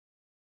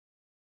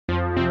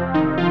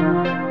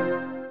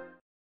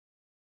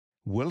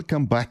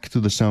Welcome back to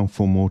the Sound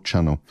for More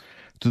channel.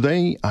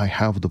 Today I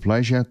have the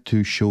pleasure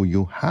to show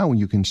you how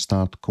you can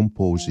start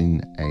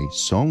composing a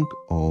song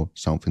or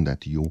something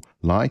that you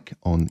like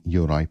on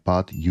your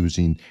iPad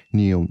using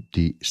Neo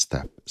the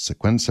Step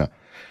Sequencer.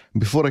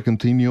 Before I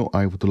continue,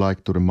 I would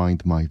like to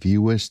remind my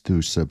viewers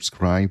to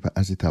subscribe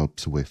as it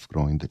helps with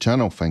growing the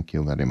channel. Thank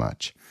you very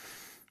much.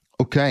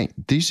 Okay,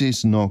 this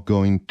is not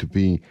going to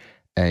be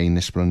an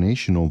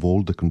explanation of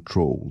all the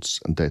controls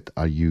that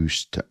are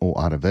used or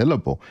are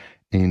available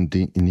in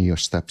the Neo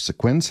Step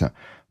Sequencer,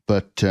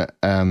 but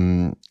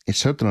it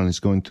certainly is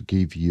going to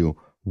give you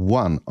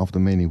one of the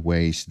many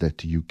ways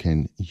that you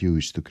can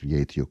use to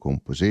create your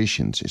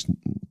compositions.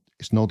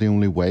 It's not the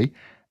only way,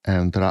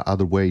 and there are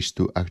other ways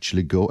to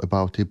actually go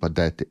about it, but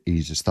that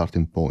is a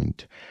starting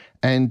point.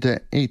 And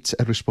it's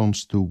a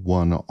response to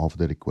one of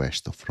the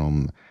requests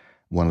from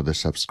one of the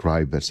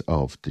subscribers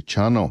of the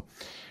channel.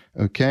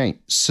 Okay,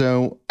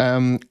 so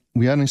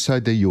we are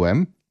inside the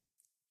UM.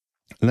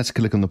 Let's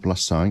click on the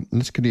plus sign.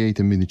 Let's create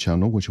a MIDI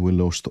channel, which will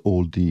host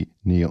all the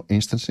Neo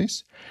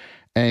instances.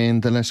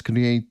 And let's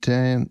create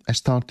a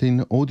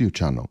starting audio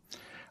channel.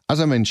 As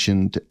I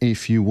mentioned,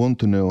 if you want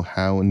to know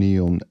how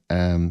Neo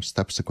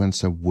Step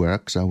Sequencer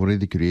works, I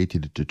already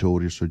created a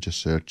tutorial, so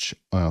just search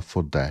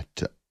for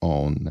that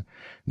on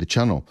the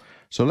channel.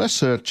 So let's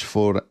search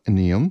for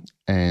Neo,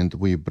 and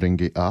we bring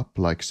it up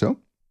like so.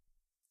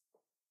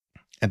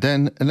 And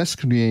then let's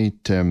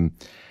create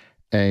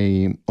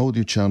a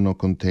audio channel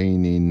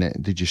containing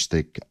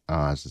Digistick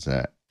as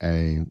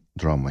a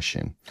drum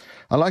machine.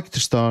 I like to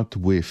start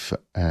with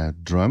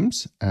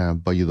drums,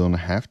 but you don't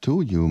have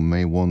to. You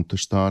may want to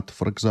start,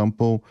 for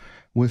example,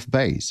 with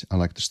bass. I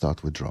like to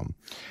start with drum.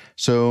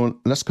 So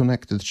let's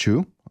connect the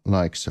two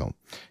like so.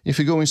 If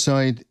you go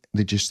inside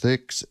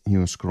Digisticks,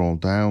 you scroll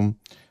down,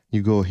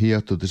 you go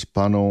here to this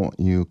panel,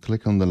 you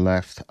click on the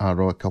left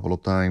arrow a couple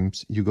of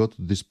times, you go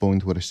to this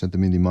point where I set the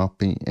MIDI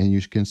mapping, and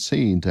you can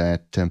see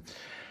that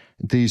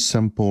this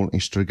sample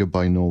is triggered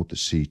by note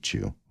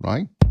C2,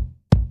 right?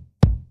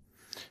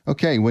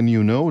 Okay, when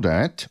you know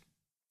that,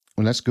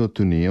 let's go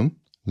to Neo.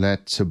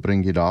 Let's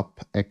bring it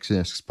up,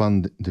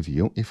 expand the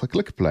view. If I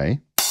click play,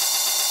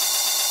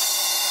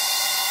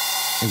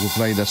 it will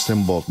play that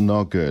symbol,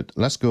 not good.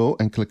 Let's go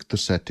and click the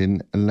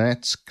setting.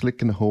 Let's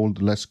click and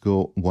hold, let's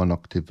go one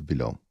octave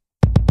below.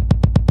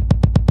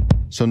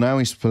 So now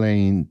he's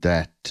playing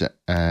that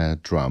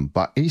drum,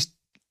 but he's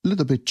a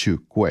little bit too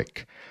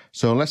quick.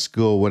 So let's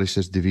go where it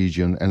says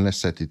division and let's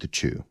set it to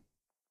 2.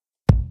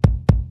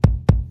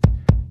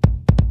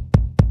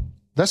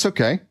 That's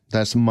okay.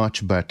 That's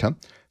much better.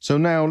 So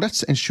now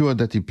let's ensure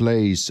that it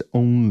plays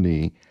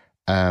only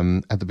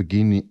at the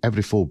beginning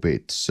every 4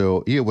 bits.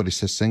 So here where it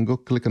says single,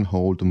 click and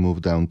hold to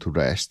move down to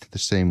rest. The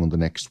same on the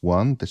next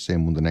one, the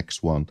same on the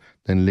next one.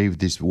 Then leave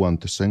this one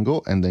to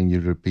single, and then you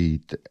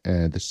repeat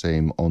the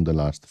same on the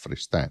last 3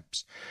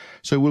 steps.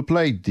 So we'll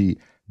play the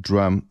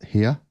drum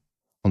here,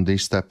 on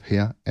this step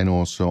here, and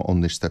also on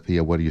this step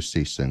here where you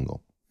see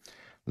single.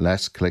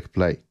 Let's click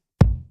play.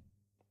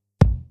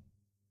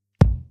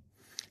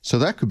 So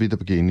that could be the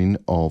beginning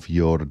of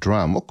your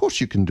drum. Of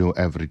course, you can do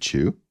every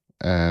 2,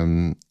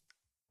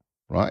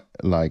 right?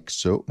 Like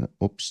so.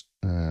 Oops.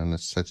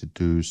 Let's set it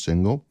to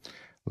single,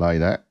 like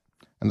that.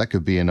 And that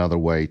could be another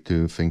way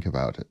to think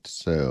about it.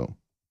 So,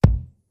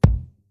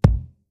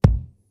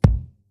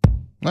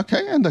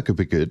 okay, and that could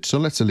be good. So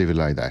let's leave it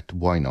like that.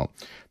 Why not?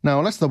 Now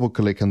let's double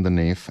click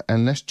underneath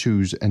and let's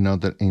choose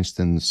another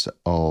instance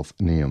of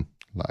Neo,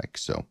 like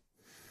so.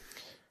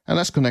 And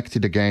let's connect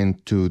it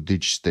again to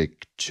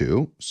Digistick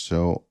 2.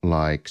 So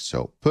like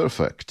so.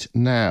 Perfect.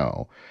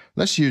 Now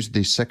let's use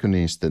this second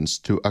instance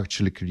to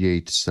actually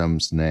create some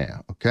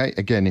snare. Okay.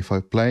 Again, if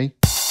I play,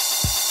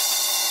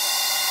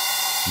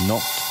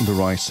 not the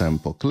right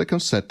sample. Click on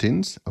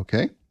settings.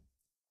 Okay.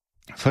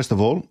 First of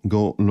all,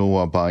 go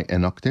lower by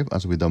an octave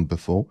as we done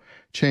before.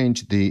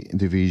 Change the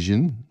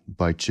division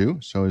by 2,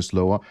 so it's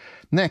lower.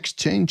 Next,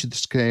 change the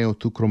scale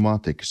to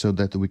chromatic so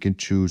that we can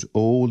choose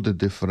all the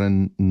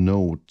different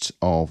notes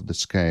of the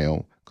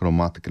scale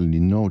chromatically,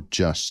 not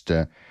just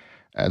the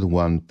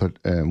one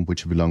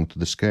which belong to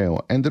the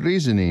scale. And the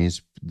reason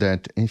is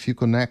that if you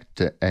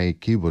connect a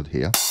keyboard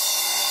here,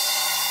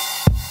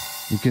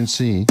 you can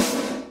see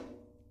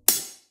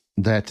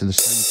that the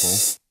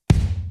sample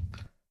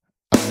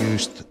are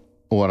used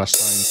or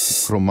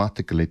assigned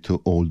chromatically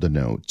to all the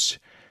notes.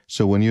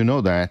 So when you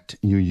know that,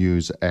 you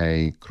use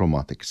a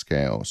chromatic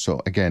scale. So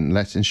again,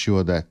 let's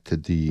ensure that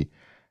the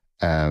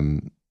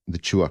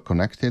 2 are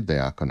connected. They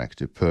are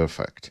connected.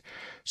 Perfect.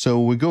 So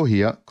we go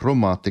here,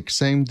 chromatic,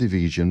 same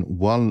division,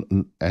 one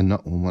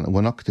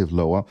octave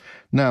lower.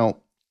 Now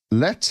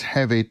let's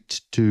have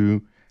it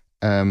to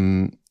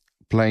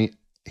play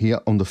here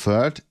on the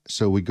 3rd.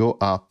 So we go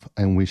up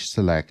and we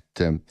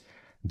select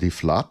the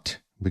flat,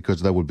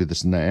 because that will be the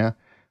snare.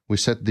 We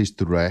set this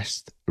to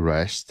rest,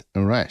 rest,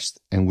 and rest,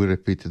 and we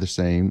repeat the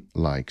same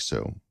like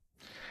so.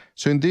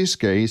 So in this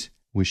case,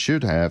 we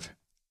should have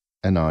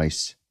a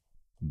nice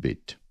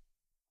beat.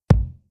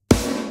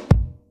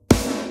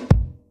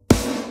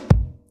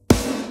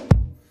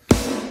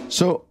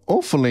 So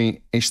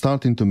hopefully it's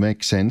starting to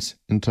make sense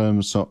in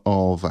terms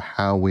of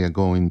how we are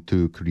going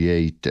to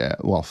create,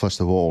 well, first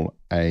of all,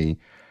 a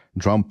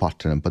drum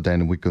pattern, but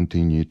then we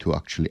continue to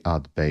actually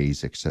add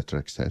bass, etc.,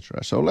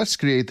 etc. So let's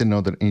create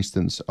another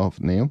instance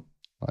of Neo,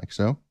 like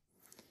so.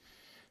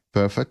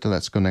 Perfect.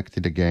 Let's connect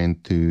it again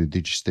to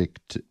Digistick,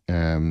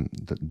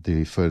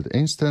 the third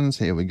instance.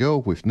 Here we go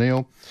with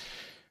Neo.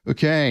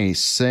 Okay,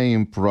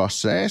 same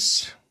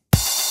process.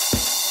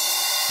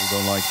 We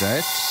don't like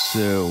that.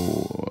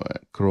 So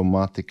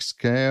chromatic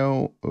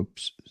scale.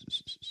 Oops.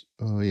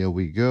 Oh, here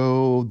we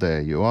go.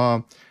 There you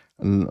are.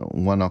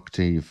 1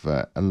 octave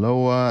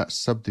lower.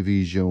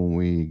 Subdivision,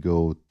 we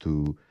go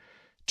to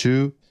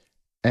 2.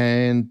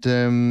 And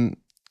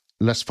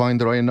let's find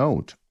the right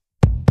note.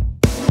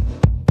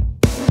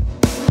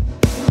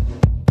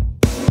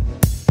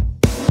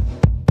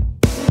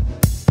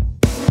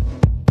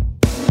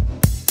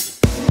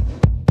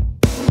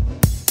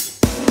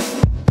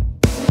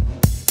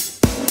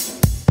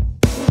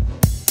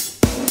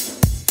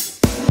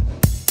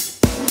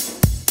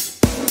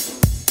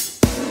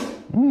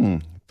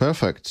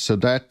 Perfect. So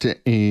that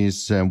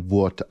is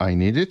what I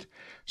needed.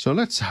 So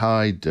let's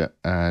hide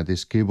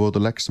this keyboard.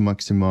 Let's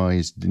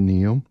maximize the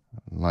Neo,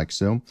 like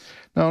so.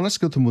 Now let's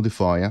go to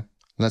Modifier.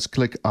 Let's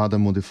click Add a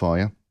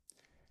Modifier.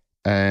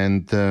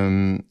 And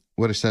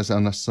where it says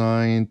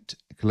Unassigned,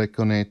 click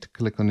on it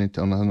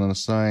on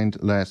Unassigned.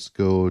 Let's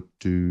go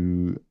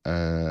to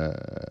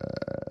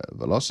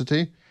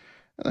Velocity.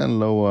 And then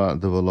lower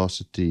the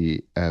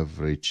velocity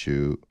every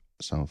 2,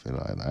 something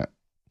like that.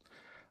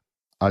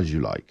 As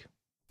you like.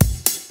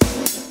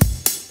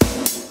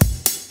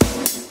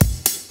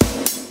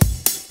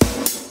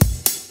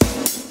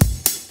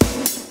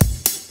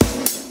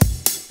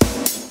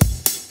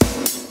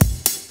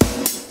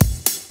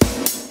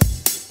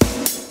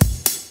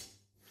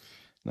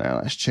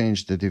 Now let's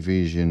change the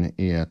division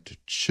here to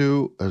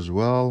 2 as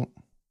well.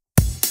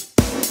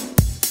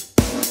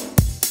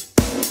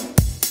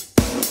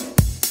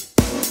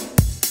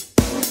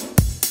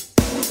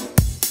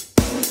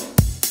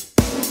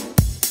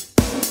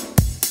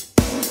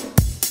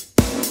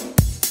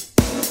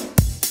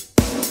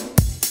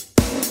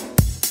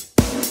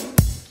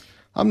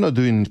 I'm not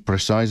doing it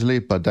precisely,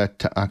 but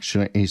that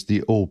actually is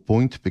the whole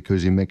point,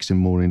 because it makes it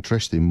more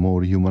interesting,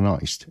 more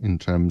humanized in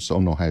terms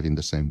of not having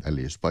the same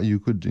values, but you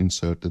could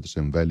insert the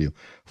same value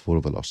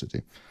for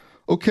velocity.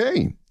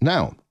 Okay,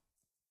 now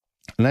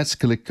let's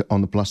click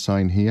on the plus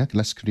sign here.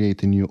 Let's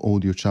create a new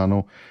audio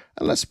channel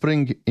and let's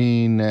bring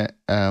in,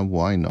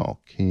 why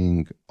not,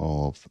 King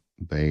of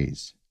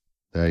Bass.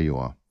 There you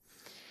are.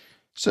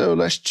 So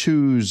let's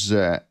choose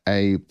a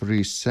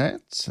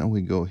preset, and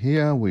we go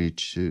here, we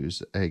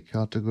choose a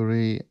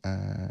category.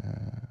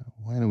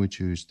 Why don't we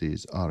choose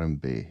this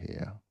R&B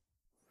here?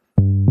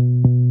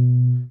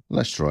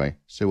 Let's try,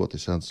 see what it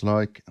sounds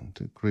like, and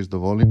increase the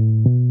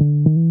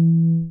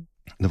volume.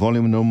 The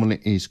volume normally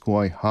is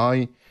quite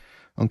high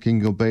on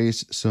King of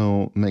Bass,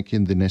 so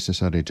making the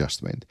necessary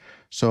adjustment.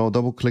 So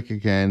double click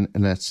again,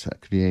 and let's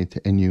create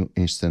a new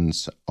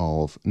instance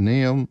of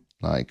Neo,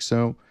 like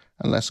so.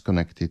 And let's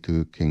connect it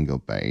to King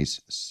of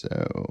Bass.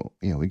 So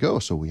here we go.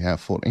 So we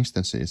have 4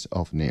 instances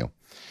of Neo.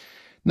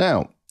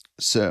 Now,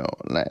 so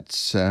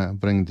let's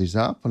bring this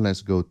up.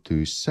 Let's go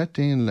to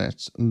Setting.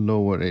 Let's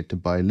lower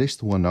it by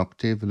least 1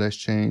 octave. Let's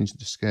change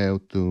the scale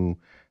to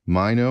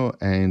minor,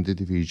 and the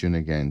division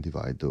again,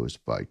 divide those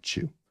by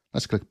 2.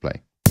 Let's click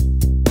play.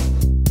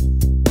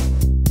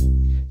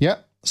 Yeah,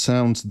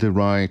 sounds the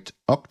right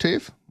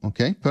octave.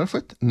 Okay,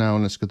 perfect. Now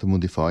let's go to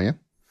Modifier.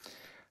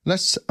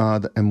 Let's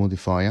add a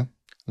modifier.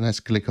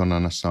 Let's click on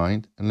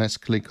Unassigned, and let's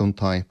click on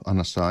Type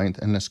Unassigned,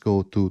 and let's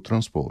go to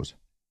Transpose.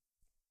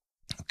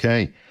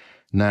 Okay,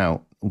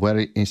 now where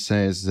it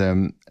says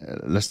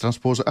let's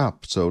transpose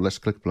up, so let's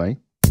click play.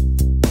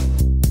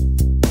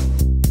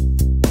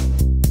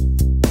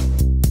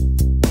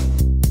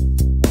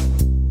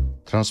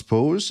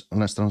 Transpose, and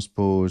let's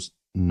transpose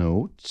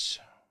notes.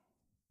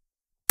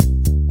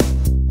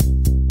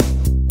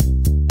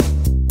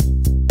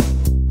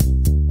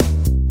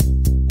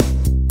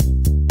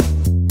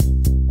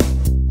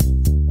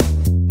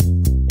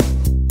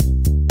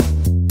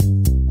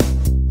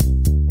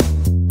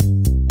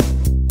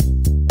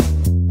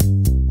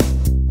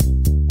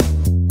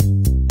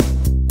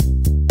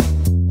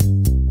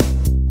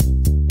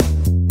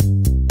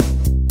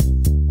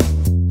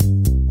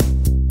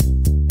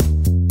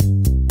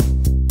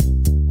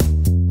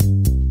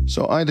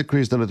 So I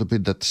decreased a little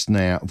bit that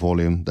snare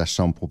volume, that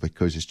sample,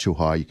 because it's too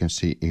high. You can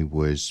see it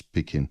was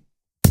peaking.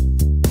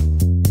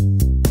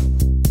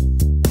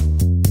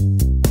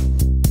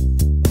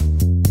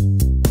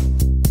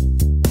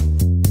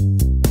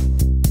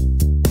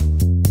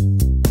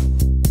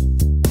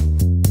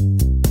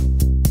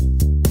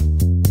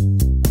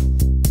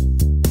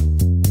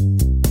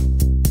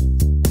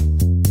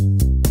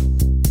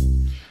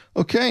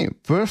 Okay,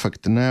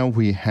 perfect. Now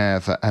we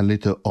have a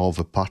little of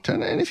a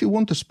pattern, and if you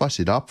want to spice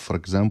it up, for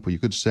example, you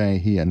could say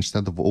here,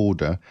 instead of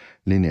order,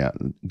 linear,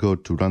 go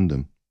to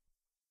random.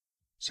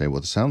 Say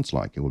what it sounds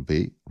like, it will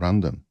be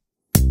random.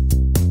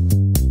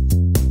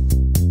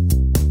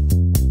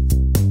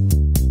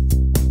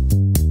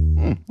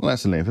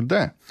 Let's leave it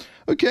there.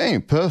 Okay,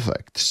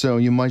 perfect. So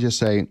you might just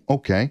say,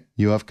 okay,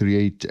 you have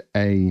created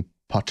a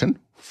pattern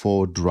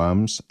for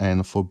drums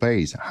and for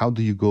bass. How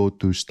do you go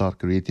to start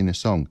creating a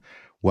song?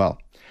 Well,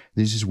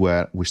 this is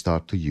where we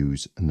start to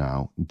use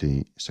now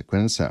the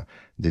sequencer,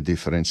 the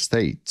different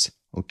states.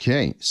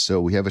 Okay, so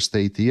we have a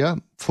state here.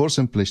 For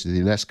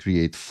simplicity, let's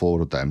create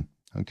 4 of them.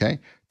 Okay,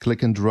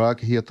 click and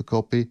drag here to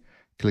copy,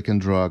 click and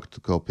drag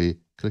to copy,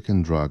 click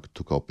and drag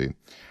to copy.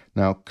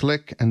 Now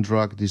click and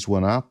drag this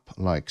one up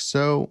like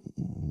so.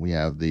 We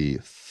have the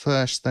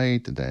first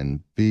state,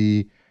 then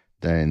B,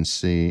 then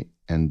C,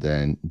 and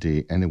then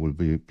D, and it will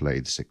be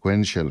played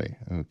sequentially.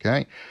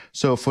 Okay,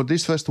 so for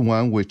this first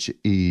one, which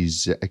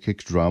is a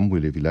kick drum, we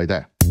leave it like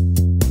that.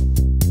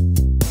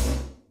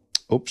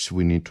 Oops,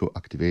 we need to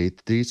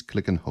activate this.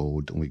 Click and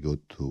hold, and we go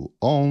to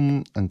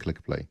on and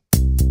click play.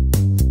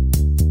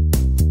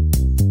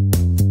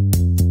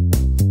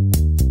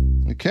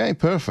 Okay,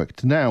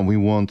 perfect. Now we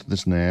want the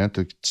snare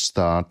to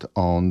start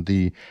on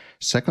the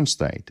second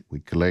state. We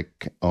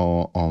click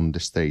on the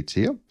states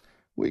here.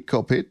 We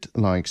copy it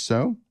like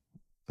so.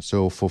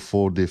 So for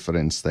 4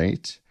 different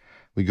states,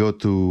 we go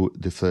to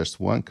the first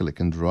one,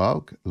 click and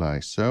drag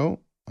like so,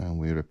 and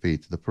we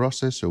repeat the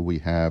process. So we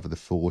have the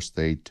 4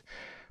 state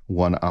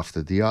one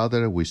after the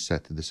other. We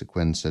set the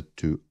sequencer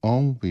to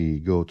on. We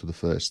go to the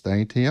first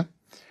state here,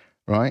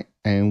 right?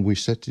 And we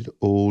set it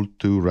all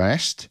to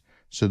rest,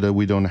 so that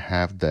we don't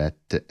have that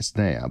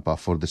snare, but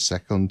for the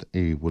second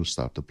it will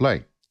start to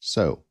play.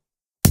 So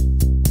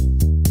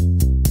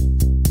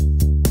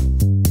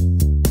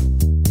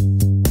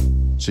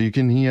you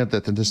can hear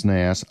that the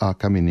snares are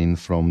coming in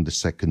from the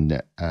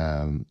second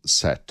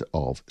set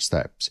of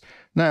steps.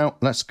 Now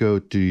let's go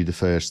to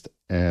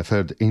the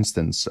third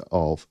instance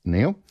of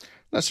Neo.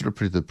 Let's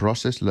repeat the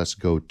process. Let's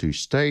go to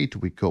state.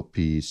 We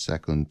copy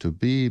second to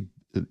B,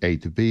 A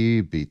to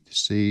B, B to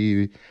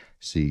C,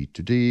 C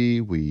to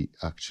D. We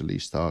actually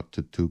start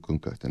to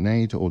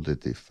concatenate all the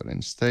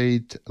different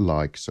states,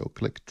 like so.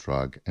 Click,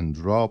 drag, and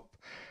drop.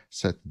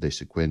 Set the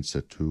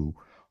sequencer to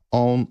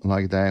on,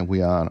 like that.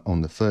 We are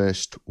on the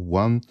first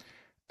one.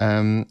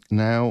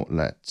 Now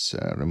let's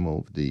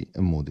remove the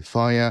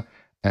modifier.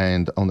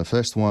 And on the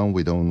first one,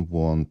 we don't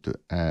want to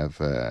have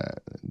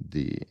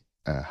the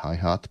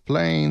hi-hat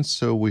playing,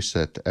 so we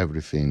set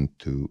everything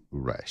to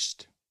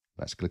rest.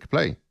 Let's click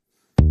play.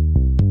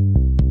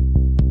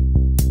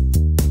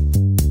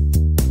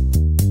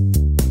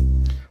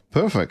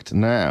 Perfect.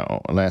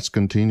 Now let's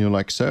continue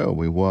like so.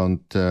 We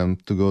want to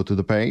go to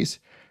the bass,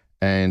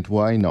 and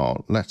why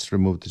not? Let's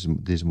remove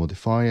this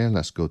modifier.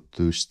 Let's go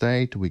to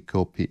state. We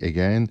copy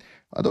again.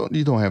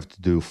 You don't have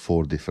to do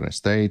 4 different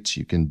states.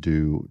 You can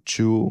do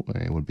 2.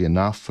 It will be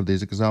enough for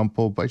this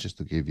example, but just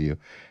to give you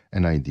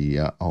an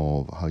idea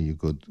of how you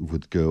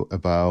would go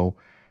about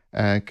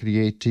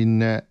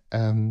creating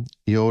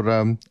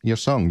your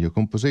song, your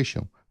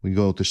composition. We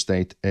go to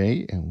state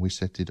A and we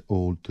set it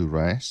all to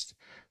rest,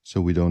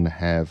 so we don't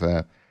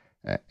have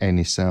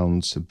any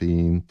sounds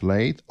being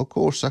played. Of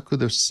course, I could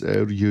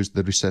have used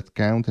the reset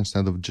count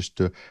instead of just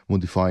to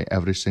modify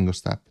every single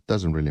step. It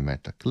doesn't really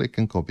matter. Click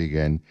and copy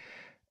again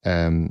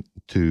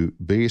to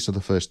B, so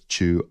the first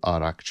 2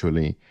 are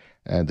actually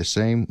the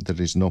same.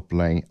 There is no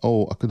playing.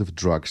 Oh, I could have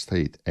dragged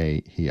state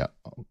A here,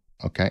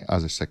 okay,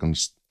 as a second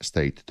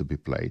state to be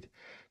played.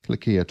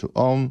 Click here to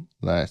on.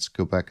 Let's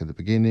go back at the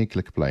beginning.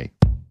 Click play.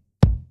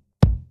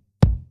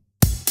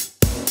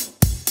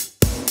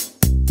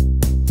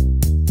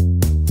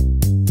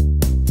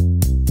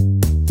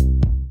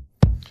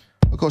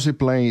 Of course, it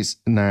plays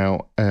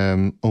now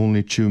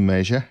only 2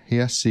 measures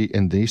here, C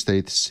and D,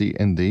 state C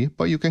and D,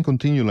 but you can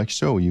continue like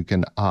so. You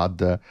can add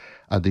the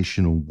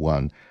additional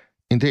one.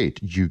 Indeed,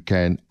 you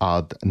can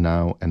add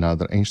now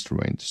another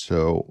instrument.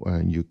 So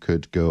you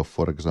could go,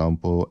 for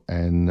example,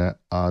 and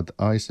add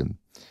item.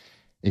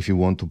 If you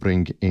want to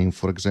bring in,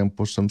 for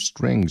example, some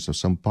strings or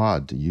some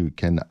pad, you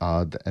can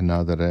add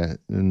another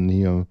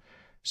Neo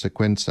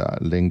sequencer,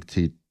 link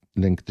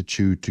the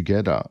 2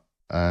 together.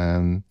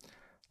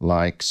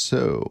 Like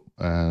so.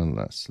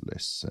 Let's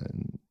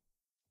listen.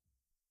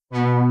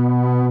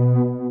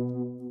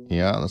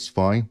 Yeah, that's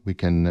fine. We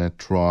can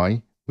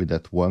try with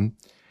that one,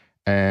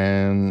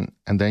 and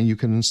then you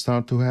can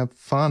start to have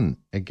fun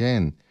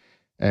again.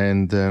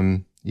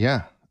 And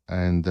yeah,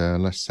 and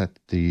let's set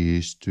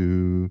these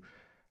to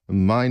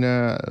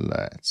minor.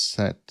 Let's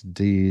set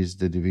these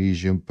the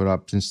division.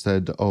 Perhaps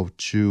instead of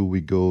 2, we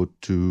go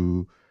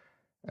to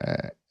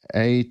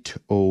 8,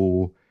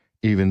 or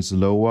even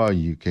slower,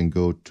 you can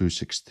go to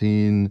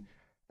 16,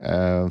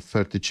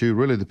 32.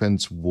 Really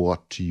depends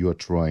what you are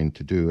trying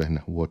to do and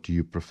what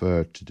you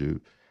prefer to do,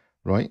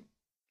 right?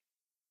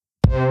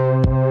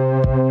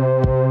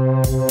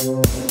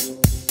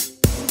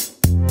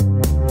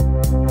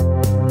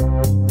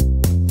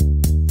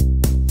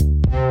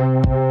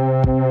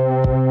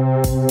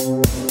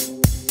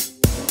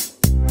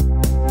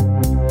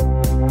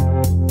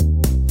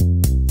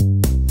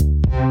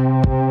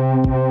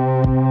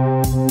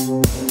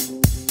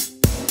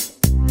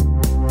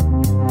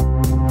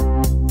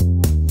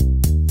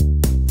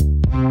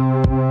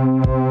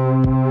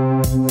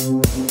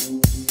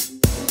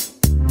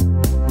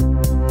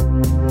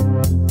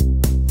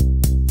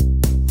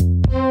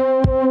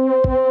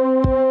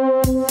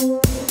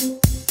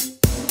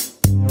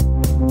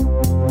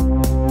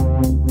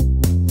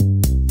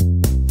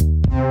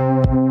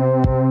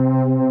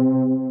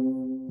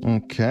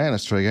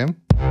 Let's try again.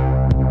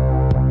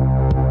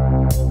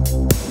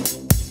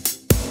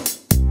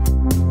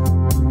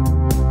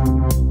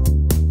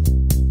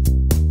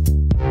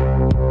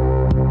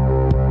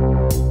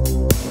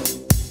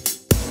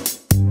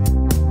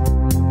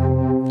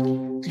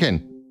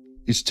 Again,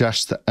 it's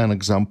just an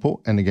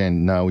example, and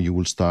again, now you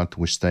will start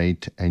with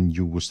state and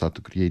you will start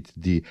to create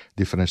the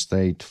different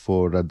state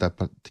for that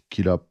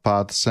particular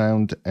path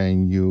sound,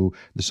 and you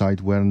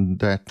decide when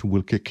that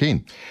will kick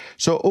in.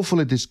 So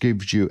hopefully this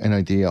gives you an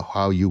idea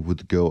how you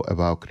would go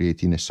about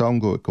creating a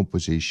song or a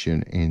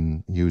composition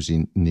in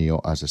using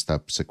Neo as a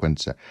step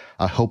sequencer.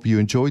 I hope you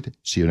enjoyed.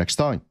 See you next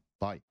time.